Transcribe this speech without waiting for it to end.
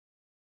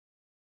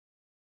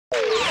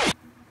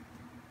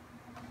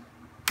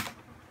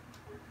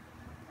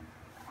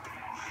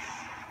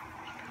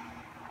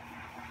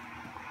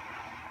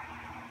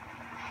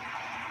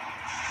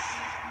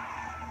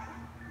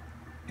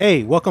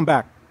Hey, welcome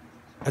back.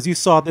 As you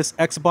saw, this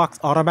Xbox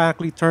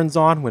automatically turns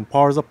on when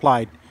power is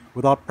applied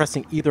without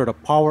pressing either the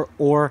power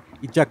or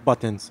eject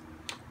buttons.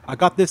 I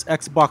got this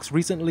Xbox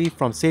recently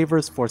from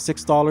Savers for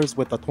 $6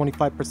 with a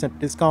 25%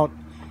 discount,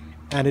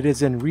 and it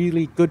is in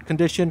really good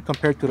condition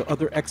compared to the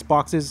other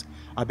Xboxes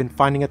I've been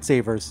finding at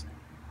Savers.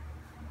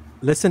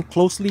 Listen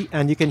closely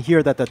and you can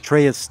hear that the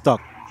tray is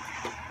stuck.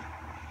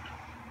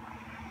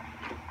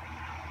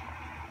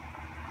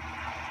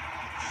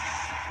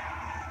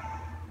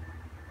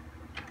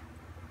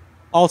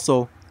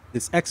 Also,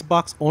 this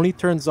Xbox only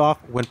turns off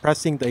when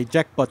pressing the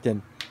eject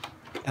button,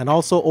 and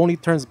also only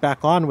turns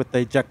back on with the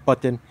eject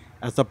button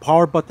as the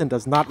power button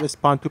does not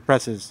respond to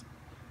presses.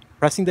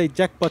 Pressing the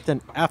eject button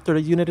after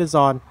the unit is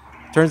on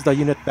turns the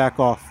unit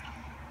back off.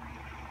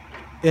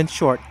 In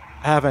short,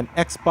 I have an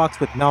Xbox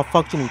with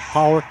malfunctioning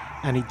power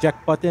and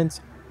eject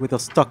buttons with a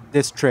stuck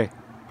disc tray.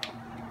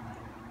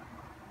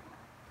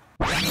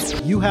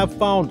 You have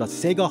found a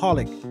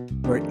Segaholic,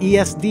 where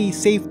ESD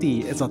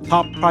safety is a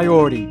top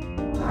priority.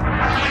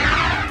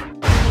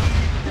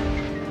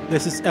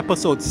 This is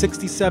episode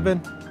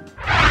 67,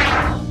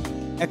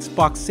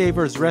 Xbox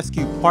Savers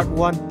Rescue Part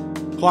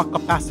 1, Clock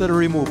Capacitor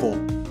Removal.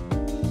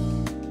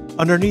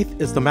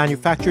 Underneath is the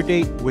manufacture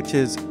date, which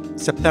is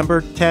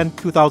September 10,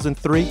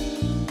 2003,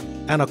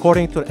 and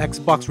according to the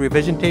Xbox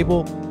revision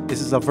table, this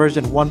is a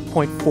version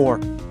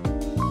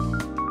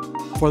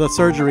 1.4. For the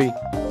surgery,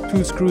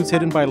 2 screws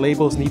hidden by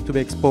labels need to be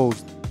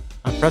exposed.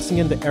 I'm pressing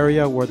in the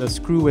area where the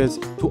screw is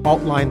to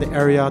outline the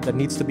area that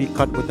needs to be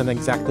cut with an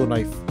X-Acto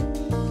knife.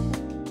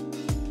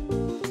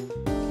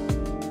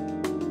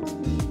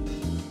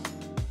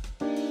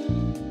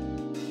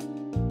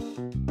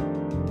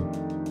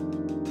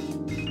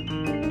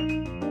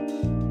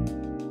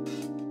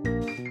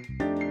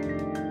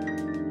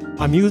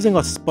 I'm using a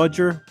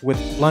spudger with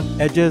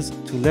blunt edges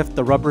to lift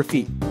the rubber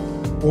feet,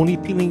 only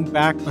peeling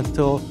back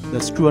until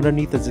the screw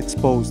underneath is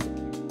exposed,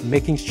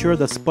 making sure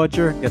the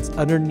spudger gets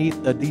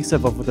underneath the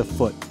adhesive of the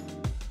foot.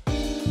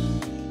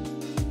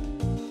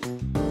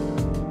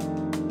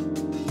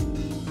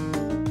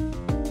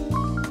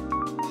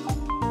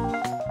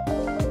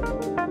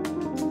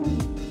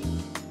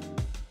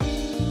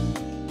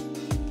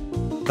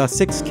 The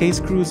 6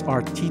 K-screws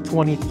are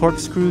T20 torx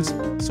screws,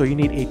 so you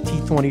need a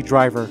T20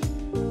 driver.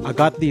 I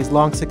got these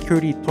long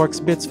security torx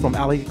bits from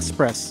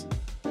Aliexpress.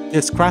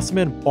 This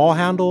Craftsman ball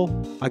handle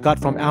I got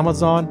from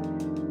Amazon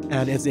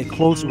and is a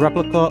close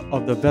replica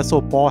of the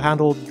Vessel ball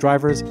handle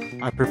drivers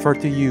I prefer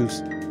to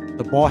use.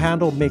 The ball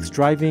handle makes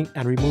driving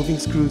and removing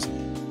screws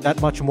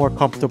that much more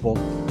comfortable.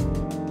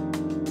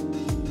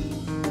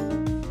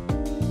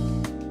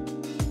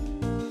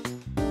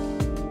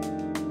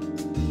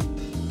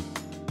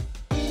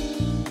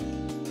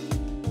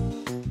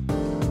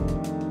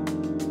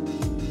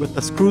 With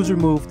the screws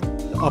removed,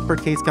 the upper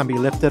case can be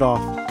lifted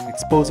off,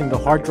 exposing the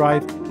hard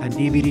drive and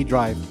DVD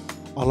drive,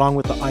 along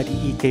with the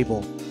IDE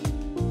cable.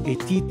 A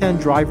T10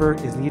 driver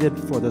is needed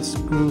for the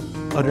screw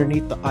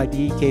underneath the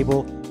IDE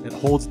cable that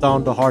holds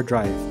down the hard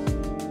drive.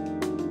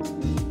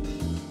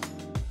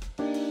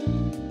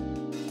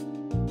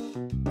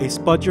 A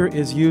spudger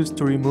is used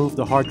to remove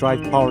the hard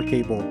drive power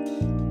cable,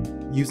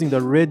 using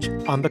the ridge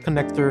on the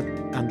connector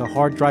and the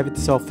hard drive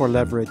itself for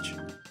leverage.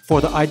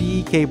 For the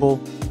IDE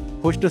cable,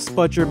 push the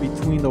spudger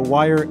between the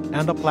wire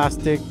and the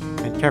plastic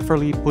and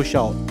carefully push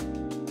out.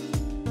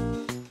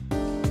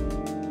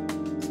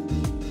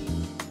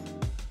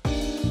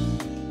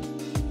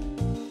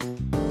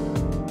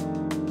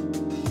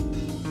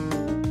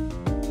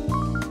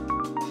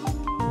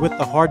 With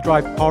the hard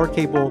drive power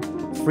cable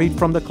freed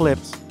from the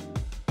clips,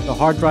 the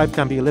hard drive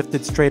can be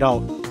lifted straight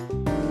out.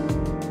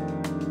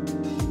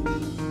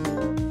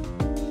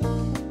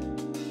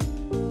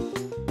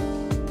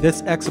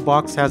 This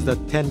Xbox has the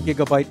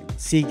 10GB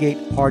Seagate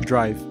hard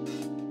drive.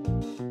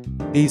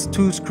 These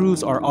 2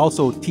 screws are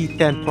also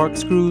T10 torx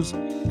screws,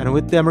 and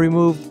with them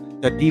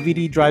removed, the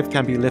DVD drive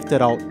can be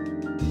lifted out.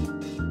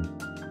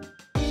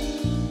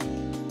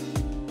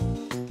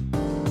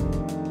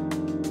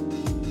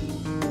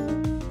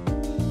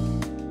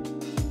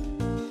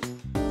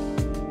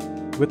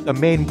 With the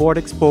main board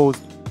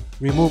exposed,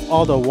 remove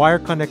all the wire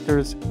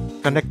connectors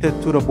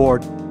connected to the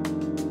board.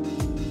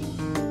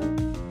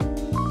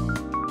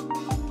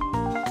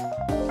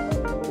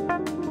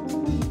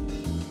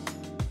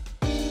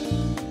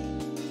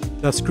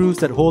 The screws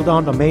that hold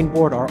down the main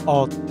board are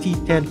all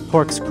T10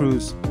 torx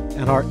screws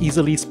and are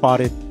easily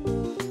spotted.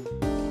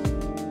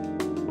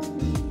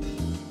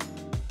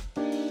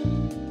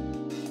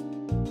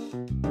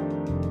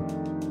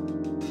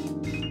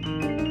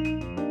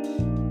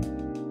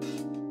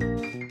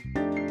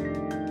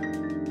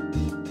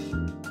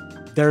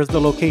 There is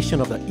the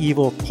location of the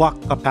evil clock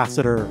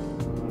capacitor.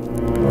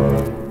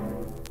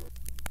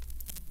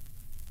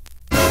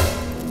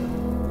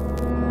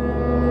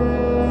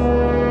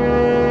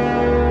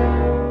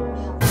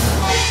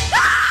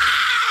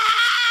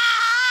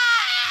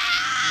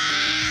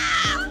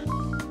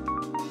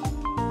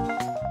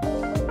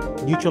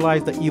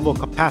 Neutralize the evil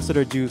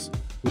capacitor juice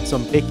with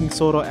some baking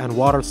soda and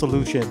water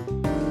solution.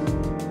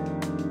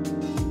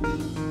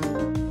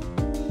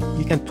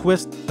 You can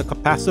twist the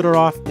capacitor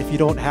off if you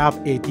don't have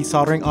a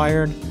desoldering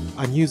iron.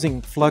 I'm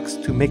using flux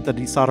to make the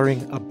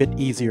desoldering a bit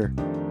easier.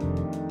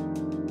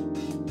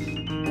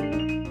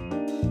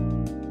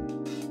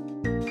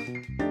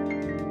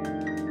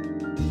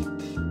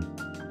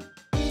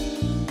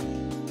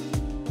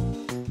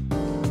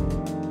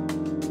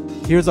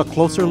 Here's a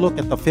closer look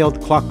at the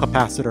failed clock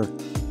capacitor.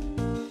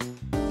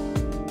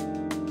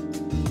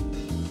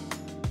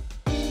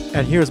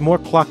 And here's more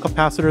clock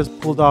capacitors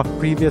pulled off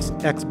previous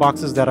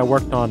Xboxes that I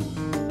worked on.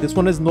 This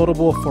one is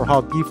notable for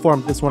how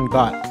deformed this one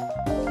got.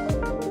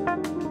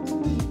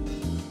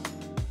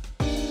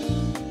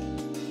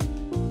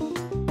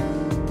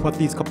 What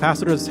these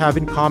capacitors have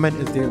in common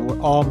is they were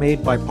all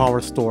made by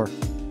PowerStore.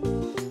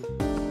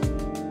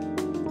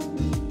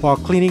 While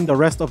cleaning the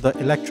rest of the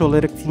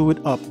electrolytic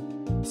fluid up,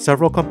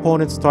 several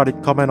components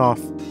started coming off.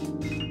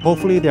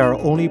 Hopefully they are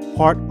only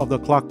part of the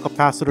clock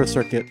capacitor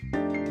circuit.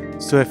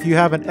 So if you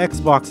have an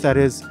Xbox that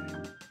is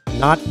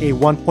not a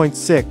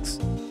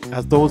 1.6,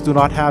 as those do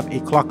not have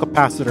a clock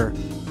capacitor,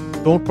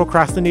 don't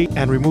procrastinate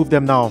and remove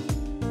them now.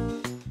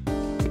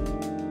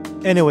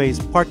 Anyways,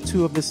 part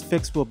 2 of this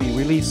fix will be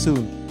released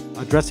soon,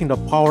 addressing the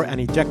power and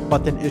eject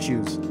button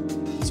issues.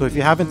 So if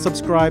you haven't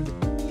subscribed,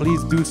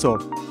 please do so.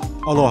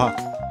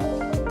 Aloha.